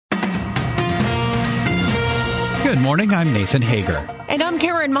Good morning, I'm Nathan Hager. And I'm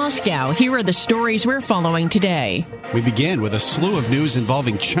Karen Moscow. Here are the stories we're following today. We begin with a slew of news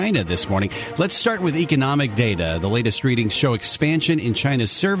involving China this morning. Let's start with economic data. The latest readings show expansion in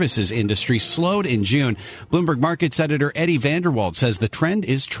China's services industry slowed in June. Bloomberg Markets editor Eddie Vanderwalt says the trend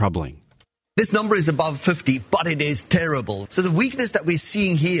is troubling. This number is above 50, but it is terrible. So the weakness that we're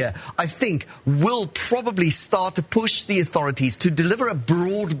seeing here, I think, will probably start to push the authorities to deliver a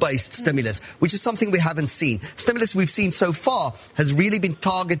broad-based stimulus, which is something we haven't seen. Stimulus we've seen so far has really been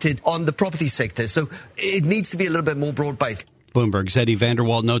targeted on the property sector, so it needs to be a little bit more broad-based. Bloomberg's Eddie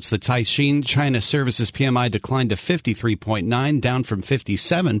Vanderwalt notes the Caixin China Services PMI declined to 53.9, down from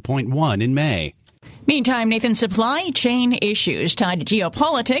 57.1 in May. Meantime, Nathan, supply chain issues tied to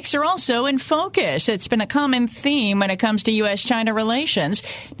geopolitics are also in focus. It's been a common theme when it comes to U.S.-China relations.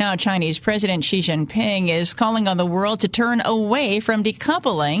 Now, Chinese President Xi Jinping is calling on the world to turn away from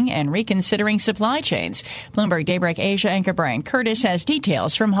decoupling and reconsidering supply chains. Bloomberg Daybreak Asia anchor Brian Curtis has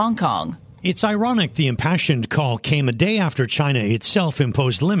details from Hong Kong. It's ironic the impassioned call came a day after China itself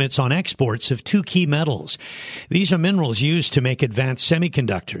imposed limits on exports of two key metals. These are minerals used to make advanced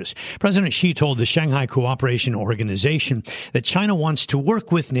semiconductors. President Xi told the Shanghai Cooperation Organization that China wants to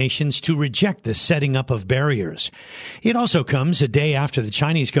work with nations to reject the setting up of barriers. It also comes a day after the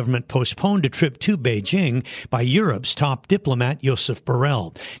Chinese government postponed a trip to Beijing by Europe's top diplomat, Josep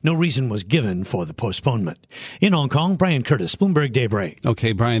Borrell. No reason was given for the postponement. In Hong Kong, Brian Curtis, Bloomberg Daybreak.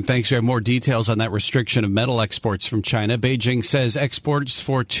 Okay, Brian, thanks. We have more details on that restriction of metal exports from China. Beijing says exports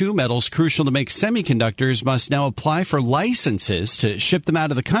for two metals crucial to make semiconductors must now apply for licenses to ship them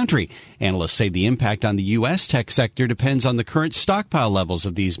out of the country. Analysts say the impact on the U.S. tech sector depends on the current stockpile levels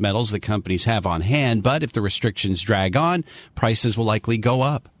of these metals that companies have on hand. But if the restrictions drag on, prices will likely go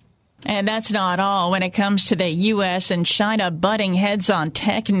up. And that's not all. When it comes to the U.S. and China butting heads on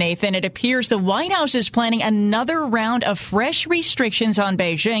tech, Nathan, it appears the White House is planning another round of fresh restrictions on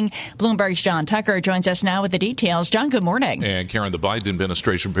Beijing. Bloomberg's John Tucker joins us now with the details. John, good morning. And Karen, the Biden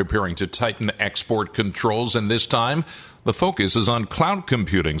administration preparing to tighten export controls, and this time the focus is on cloud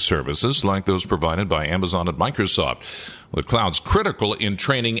computing services like those provided by Amazon and Microsoft. The cloud's critical in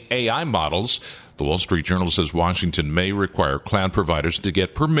training AI models. The Wall Street Journal says Washington may require cloud providers to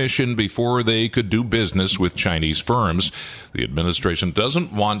get permission before they could do business with Chinese firms. The administration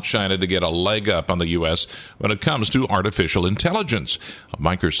doesn't want China to get a leg up on the U.S. when it comes to artificial intelligence.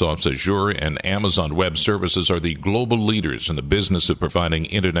 Microsoft's Azure and Amazon Web Services are the global leaders in the business of providing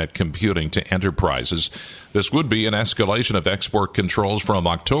internet computing to enterprises. This would be an escalation of export controls from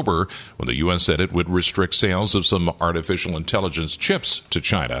October, when the U.S. said it would restrict sales of some artificial intelligence chips to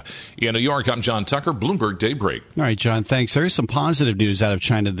China. In New York, I'm John Tucker, Bloomberg Daybreak. All right, John, thanks. There is some positive news out of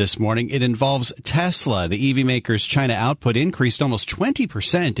China this morning. It involves Tesla. The EV maker's China output increased almost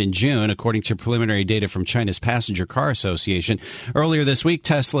 20% in June, according to preliminary data from China's Passenger Car Association. Earlier this week,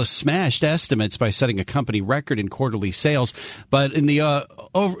 Tesla smashed estimates by setting a company record in quarterly sales. But in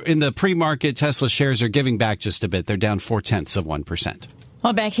the pre-market, Tesla shares are giving back just a bit. They're down 0.4%.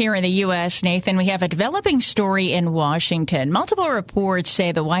 Well, back here in the U.S., Nathan, we have a developing story in Washington. Multiple reports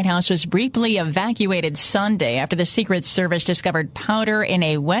say the White House was briefly evacuated Sunday after the Secret Service discovered powder in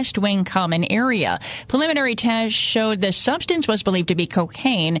a West Wing common area. Preliminary tests showed the substance was believed to be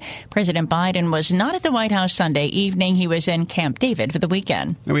cocaine. President Biden was not at the White House Sunday evening. He was in Camp David for the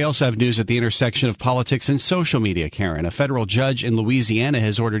weekend. And we also have news at the intersection of politics and social media, Karen. A federal judge in Louisiana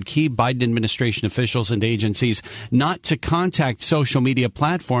has ordered key Biden administration officials and agencies not to contact social media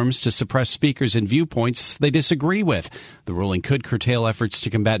platforms to suppress speakers and viewpoints they disagree with. The ruling could curtail efforts to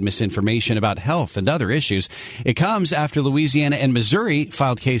combat misinformation about health and other issues. It comes after Louisiana and Missouri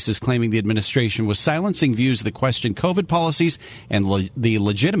filed cases claiming the administration was silencing views that question COVID policies and the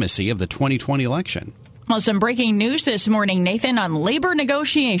legitimacy of the 2020 election. Well, some breaking news this morning, Nathan, on labor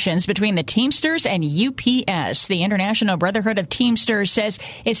negotiations between the Teamsters and UPS. The International Brotherhood of Teamsters says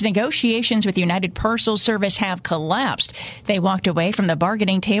its negotiations with United Parcel Service have collapsed. They walked away from the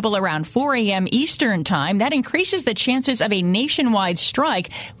bargaining table around 4 a.m. Eastern time. That increases the chances of a nationwide strike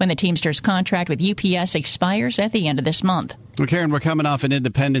when the Teamsters contract with UPS expires at the end of this month. Well, Karen, we're coming off an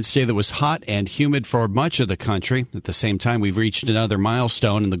Independence Day that was hot and humid for much of the country. At the same time, we've reached another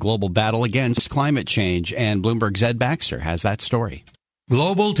milestone in the global battle against climate change, and Bloomberg's Ed Baxter has that story.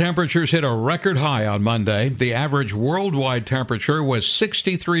 Global temperatures hit a record high on Monday. The average worldwide temperature was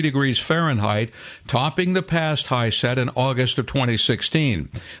 63 degrees Fahrenheit, topping the past high set in August of 2016.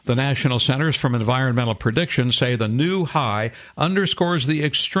 The National Centers for Environmental Prediction say the new high underscores the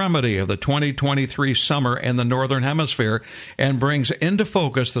extremity of the 2023 summer in the Northern Hemisphere and brings into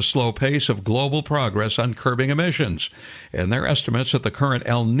focus the slow pace of global progress on curbing emissions. And their estimates that the current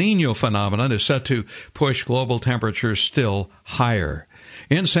El Niño phenomenon is set to push global temperatures still higher.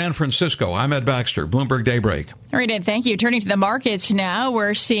 In San Francisco, I'm Ed Baxter, Bloomberg Daybreak. All right, Ed, thank you. Turning to the markets now,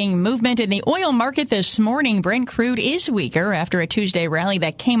 we're seeing movement in the oil market this morning. Brent crude is weaker after a Tuesday rally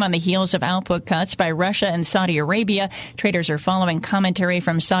that came on the heels of output cuts by Russia and Saudi Arabia. Traders are following commentary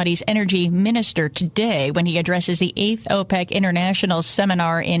from Saudi's energy minister today when he addresses the 8th OPEC International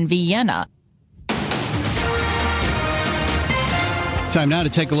Seminar in Vienna. Time now to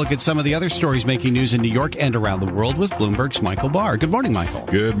take a look at some of the other stories making news in New York and around the world with Bloomberg's Michael Barr. Good morning, Michael.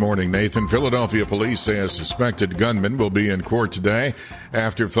 Good morning, Nathan. Philadelphia police say a suspected gunman will be in court today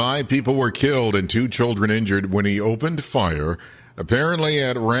after 5 people were killed and 2 children injured when he opened fire, apparently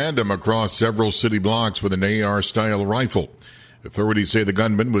at random across several city blocks with an AR-style rifle. Authorities say the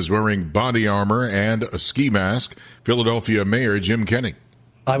gunman was wearing body armor and a ski mask. Philadelphia Mayor Jim Kenney.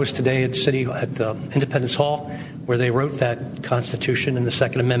 I was today at Independence Hall, where they wrote that Constitution, and the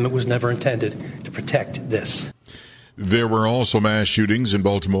Second Amendment was never intended to protect this. There were also mass shootings in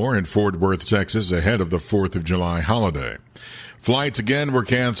Baltimore and Fort Worth, Texas, ahead of the 4th of July holiday. Flights again were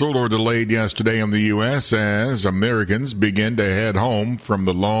canceled or delayed yesterday in the U.S. as Americans begin to head home from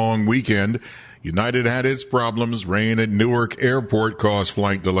the long weekend. United had its problems. Rain at Newark Airport caused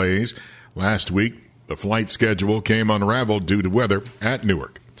flight delays. Last week, the flight schedule came unraveled due to weather at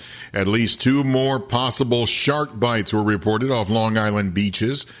Newark. At least 2 more possible shark bites were reported off Long Island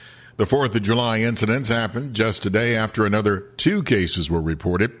beaches. The 4th of July incidents happened just a day after another 2 cases were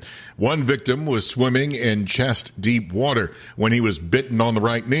reported. One victim was swimming in chest-deep water when he was bitten on the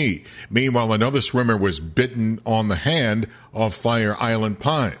right knee. Meanwhile, another swimmer was bitten on the hand off Fire Island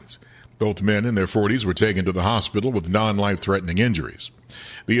Pines. Both men in their 40s were taken to the hospital with non-life-threatening injuries.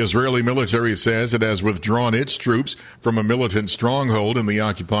 The Israeli military says it has withdrawn its troops from a militant stronghold in the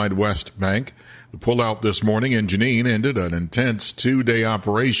occupied West Bank. The pullout this morning in Jenin ended an intense 2-day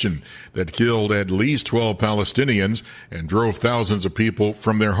operation that killed at least 12 Palestinians and drove thousands of people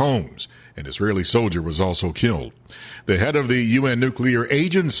from their homes. An Israeli soldier was also killed. The head of the UN Nuclear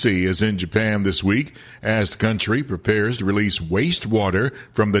Agency is in Japan this week as the country prepares to release wastewater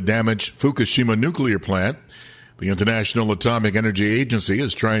from the damaged Fukushima nuclear plant. The International Atomic Energy Agency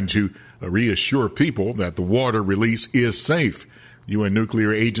is trying to reassure people that the water release is safe. UN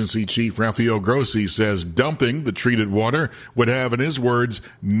Nuclear Agency Chief Rafael Grossi says dumping the treated water would have, in his words,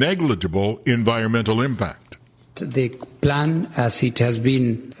 negligible environmental impact. The plan, as it has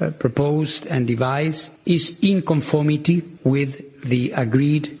been proposed and devised, is in conformity with the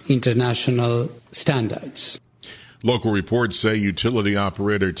agreed international standards. Local reports say utility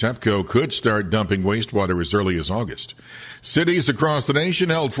operator TEPCO could start dumping wastewater as early as August. Cities across the nation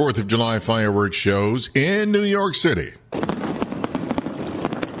held 4th of July fireworks shows in New York City.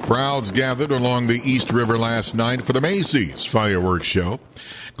 Crowds gathered along the East River last night for the Macy's fireworks show.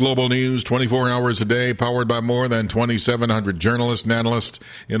 Global news 24 hours a day, powered by more than 2,700 journalists and analysts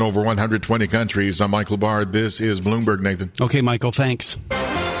in over 120 countries. I'm Michael Bard. This is Bloomberg, Nathan. Okay, Michael, thanks.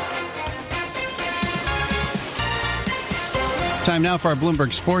 Time now for our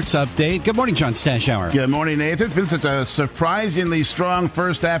Bloomberg Sports Update. Good morning, John Stashower. Good morning, Nathan. It's been such a surprisingly strong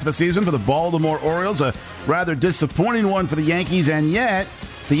first half of the season for the Baltimore Orioles, a rather disappointing one for the Yankees, and yet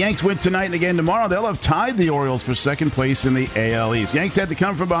the Yanks win tonight and again tomorrow. They'll have tied the Orioles for second place in the AL East. Yanks had to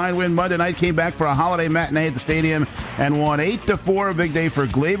come from behind win Monday night, came back for a holiday matinee at the stadium and won 8-4. A big day for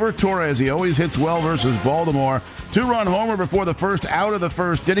Gleyber Torres. He always hits well versus Baltimore. 2-run homer before the first out of the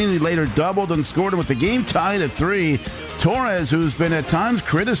first inning. He later doubled and scored with the game tied at 3. Torres, who's been at times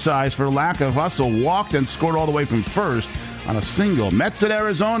criticized for lack of hustle, walked and scored all the way from first on a single. Mets at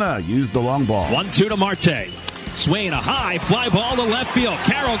Arizona used the long ball. 1-2 to Marte. Swinging a high fly ball to left field.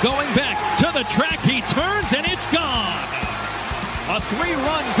 Carroll going back to the track. He turns and it's gone. A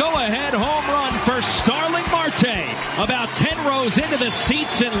 3-run go-ahead home run for Starling Marte. About 10 rows into the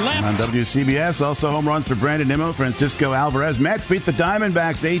seats and left. On WCBS, also home runs for Brandon Nimmo, Francisco Alvarez. Mets beat the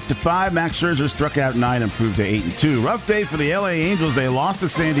Diamondbacks 8-5. Max Scherzer struck out 9, improved to 8-2. Rough day for the LA Angels. They lost to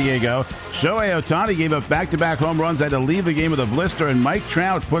San Diego. Shohei Ohtani gave up back-to-back home runs, had to leave the game with a blister, and Mike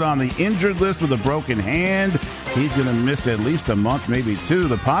Trout put on the injured list with a broken hand. He's going to miss at least a month, maybe 2.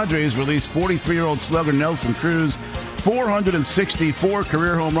 The Padres released 43-year-old slugger Nelson Cruz 464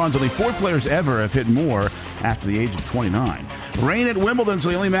 career home runs. Only 4 players ever have hit more after the age of 29. Rain at Wimbledon, so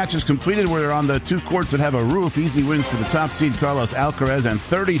the only matches completed were on the 2 courts that have a roof. Easy wins for the top seed Carlos Alcaraz and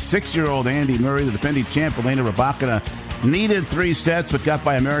 36-year-old Andy Murray. The defending champ Elena Rybakina needed 3 sets, but got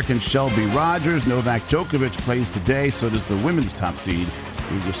by American Shelby Rogers. Novak Djokovic plays today, so does the women's top seed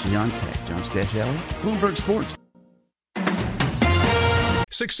Iga Swiatek. John Stashelli, Bloomberg Sports.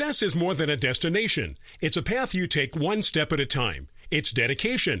 Success is more than a destination. It's a path you take one step at a time. It's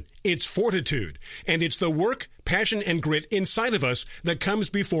dedication, it's fortitude, and it's the work, passion, and grit inside of us that comes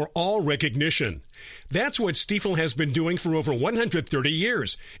before all recognition. That's what Stifel has been doing for over 130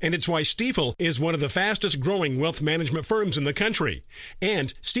 years, and it's why Stifel is one of the fastest growing wealth management firms in the country.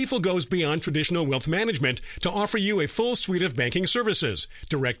 And Stifel goes beyond traditional wealth management to offer you a full suite of banking services,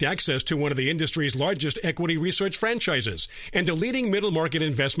 direct access to one of the industry's largest equity research franchises, and a leading middle market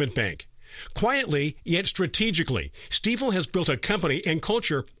investment bank. Quietly, yet strategically, Stifel has built a company and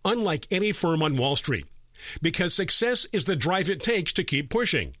culture unlike any firm on Wall Street. Because success is the drive it takes to keep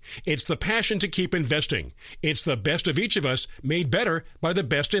pushing. It's the passion to keep investing. It's the best of each of us made better by the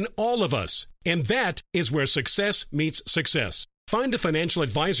best in all of us. And that is where success meets success. Find a financial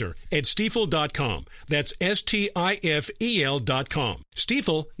advisor at Stifel.com. That's STIFEL.com.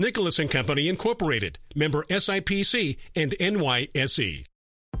 Stifel, Nicholas & Company, Incorporated. Member SIPC and NYSE.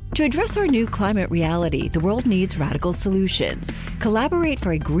 To address our new climate reality, the world needs radical solutions. Collaborate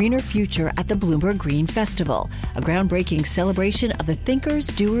for a greener future at the Bloomberg Green Festival, a groundbreaking celebration of the thinkers,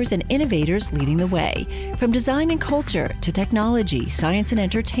 doers, and innovators leading the way. From design and culture to technology, science, and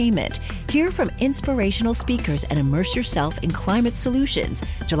entertainment, hear from inspirational speakers and immerse yourself in climate solutions.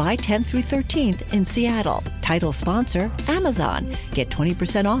 July 10th through 13th in Seattle. Title sponsor, Amazon. Get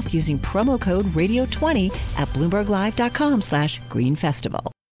 20% off using promo code Radio20 at BloombergLive.com/Green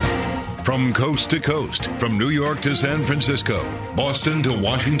Festival. From coast to coast, from New York to San Francisco, Boston to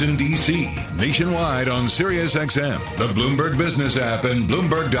Washington, D.C., nationwide on SiriusXM, the Bloomberg Business app, and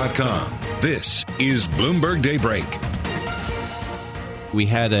Bloomberg.com. This is Bloomberg Daybreak. We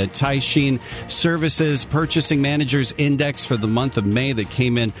had a Taishin Services Purchasing Managers Index for the month of May that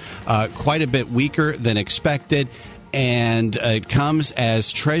came in quite a bit weaker than expected. And it comes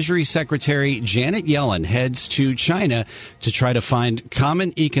as Treasury Secretary Janet Yellen heads to China to try to find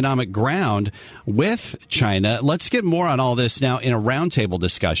common economic ground with China. Let's get more on all this now in a roundtable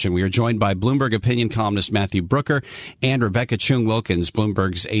discussion. We are joined by Bloomberg opinion columnist Matthew Brooker and Rebecca Chung-Wilkins,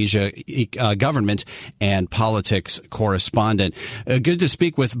 Bloomberg's Asia government and politics correspondent. Good to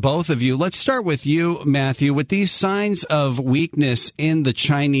speak with both of you. Let's start with you, Matthew. With these signs of weakness in the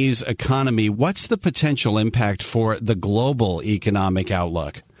Chinese economy, what's the potential impact for the global economic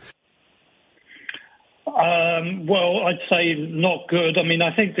outlook? Well, I'd say not good. I mean, I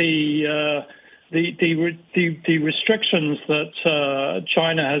think the restrictions that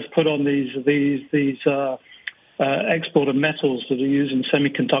China has put on these export of metals that are used in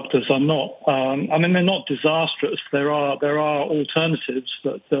semiconductors are not. I mean, they're not disastrous. There are alternatives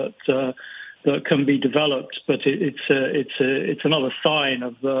that can be developed, but it's another sign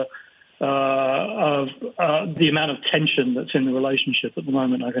of the amount of tension that's in the relationship at the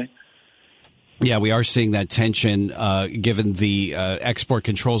moment, I think. Yeah, we are seeing that tension given the export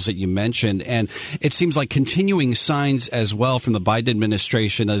controls that you mentioned. And it seems like continuing signs as well from the Biden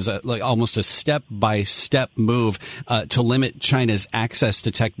administration as like almost a step-by-step move to limit China's access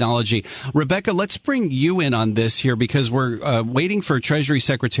to technology. Rebecca, let's bring you in on this here because we're waiting for Treasury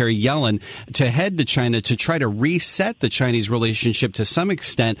Secretary Yellen to head to China to try to reset the Chinese relationship to some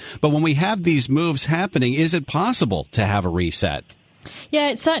extent. But when we have these moves happening, is it possible to have a reset? Yeah,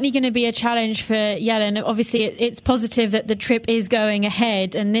 it's certainly going to be a challenge for Yellen. Obviously, it's positive that the trip is going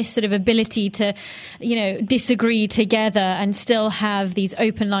ahead, and this sort of ability to, disagree together and still have these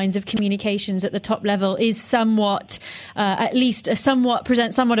open lines of communications at the top level is somewhat,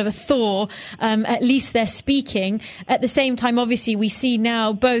 presents somewhat of a thaw. At least they're speaking. At the same time, obviously, we see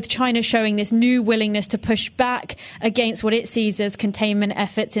now both China showing this new willingness to push back against what it sees as containment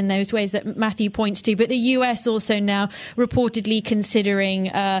efforts in those ways that Matthew points to, but the US also now reportedly considering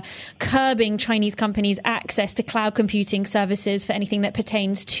curbing Chinese companies' access to cloud computing services for anything that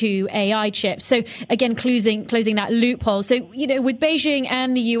pertains to AI chips. So again, closing that loophole. So, with Beijing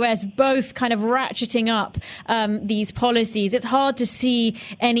and the US both kind of ratcheting up these policies, it's hard to see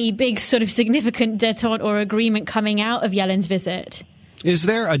any big sort of significant detente or agreement coming out of Yellen's visit. Is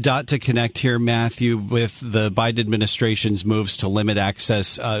there a dot to connect here, Matthew, with the Biden administration's moves to limit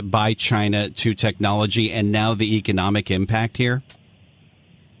access by China to technology and now the economic impact here?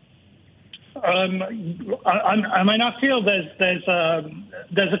 I mean, I feel there's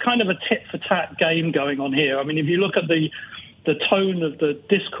a kind of a tit for tat game going on here. I mean, if you look at the tone of the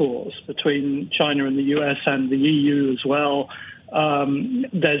discourse between China and the US and the EU as well,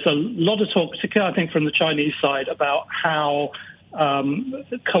 there's a lot of talk, particularly I think from the Chinese side, about how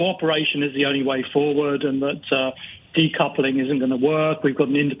cooperation is the only way forward and that decoupling isn't going to work. We've got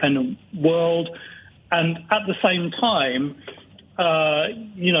an independent world. And at the same time,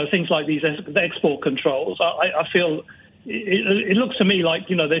 things like these export controls, I feel it looks to me like,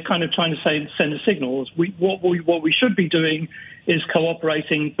 they're kind of trying to send a signal. What we should be doing is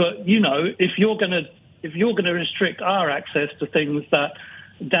cooperating. But, if you're going to restrict our access to things that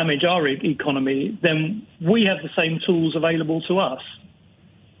damage our economy, then we have the same tools available to us.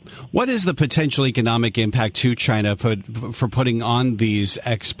 What is the potential economic impact to China for putting on these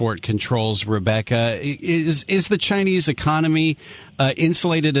export controls, Rebecca? Is the Chinese economy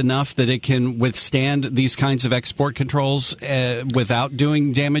insulated enough that it can withstand these kinds of export controls without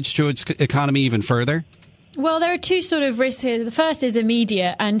doing damage to its economy even further? Well, there are two sort of risks here. The first is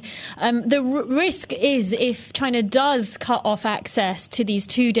immediate, and the risk is if China does cut off access to these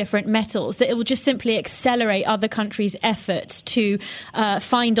two different metals, that it will just simply accelerate other countries' efforts to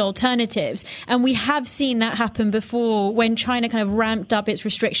find alternatives. And we have seen that happen before when China kind of ramped up its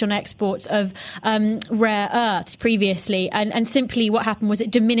restriction on exports of rare earths previously. And simply what happened was it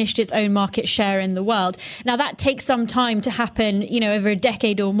diminished its own market share in the world. Now, that takes some time to happen, over a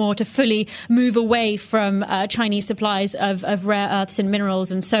decade or more, to fully move away from Chinese supplies of rare earths and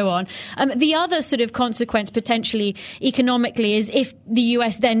minerals and so on. The other sort of consequence potentially economically is if the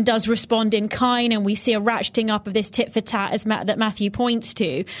US then does respond in kind and we see a ratcheting up of this tit for tat that Matthew points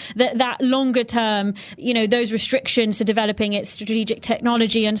to, that longer term, those restrictions to developing its strategic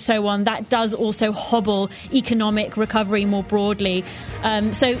technology and so on, that does also hobble economic recovery more broadly.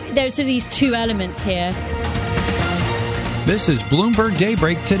 So there's these two elements here. This is Bloomberg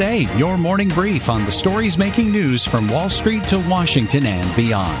Daybreak Today, your morning brief on the stories making news from Wall Street to Washington and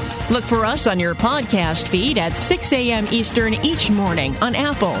beyond. Look for us on your podcast feed at 6 a.m. Eastern each morning on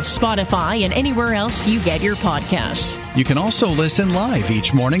Apple, Spotify, and anywhere else you get your podcasts. You can also listen live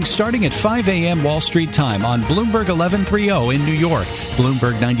each morning starting at 5 a.m. Wall Street time on Bloomberg 1130 in New York,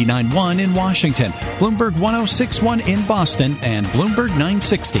 Bloomberg 99.1 in Washington, Bloomberg 106.1 in Boston, and Bloomberg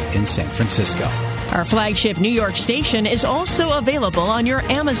 960 in San Francisco. Our flagship New York station is also available on your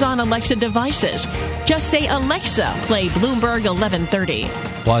Amazon Alexa devices. Just say, Alexa, play Bloomberg 1130.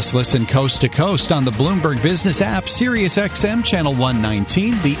 Plus, listen coast to coast on the Bloomberg Business app, Sirius XM Channel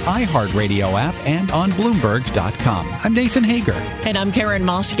 119, the iHeartRadio app, and on Bloomberg.com. I'm Nathan Hager. And I'm Karen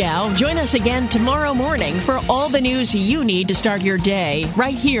Moscow. Join us again tomorrow morning for all the news you need to start your day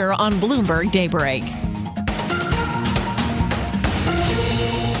right here on Bloomberg Daybreak.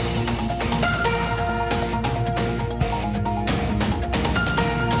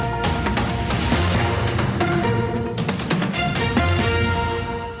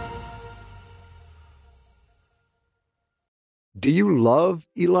 Do you love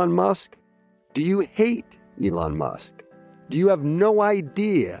Elon Musk? Do you hate Elon Musk? Do you have no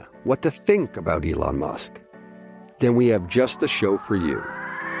idea what to think about Elon Musk? Then we have just the show for you.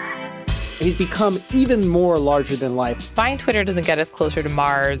 He's become even more larger than life. Buying Twitter doesn't get us closer to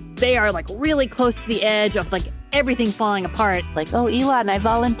Mars. They are really close to the edge of everything falling apart. Oh, Elon, I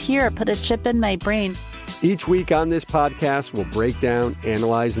volunteer. Put a chip in my brain. Each week on this podcast, we'll break down,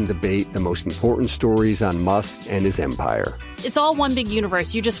 analyze, and debate the most important stories on Musk and his empire. It's all one big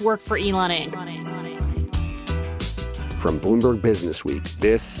universe. You just work for Elon Inc. From Bloomberg Business Week,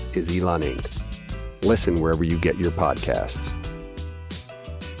 this is Elon Inc. Listen wherever you get your podcasts.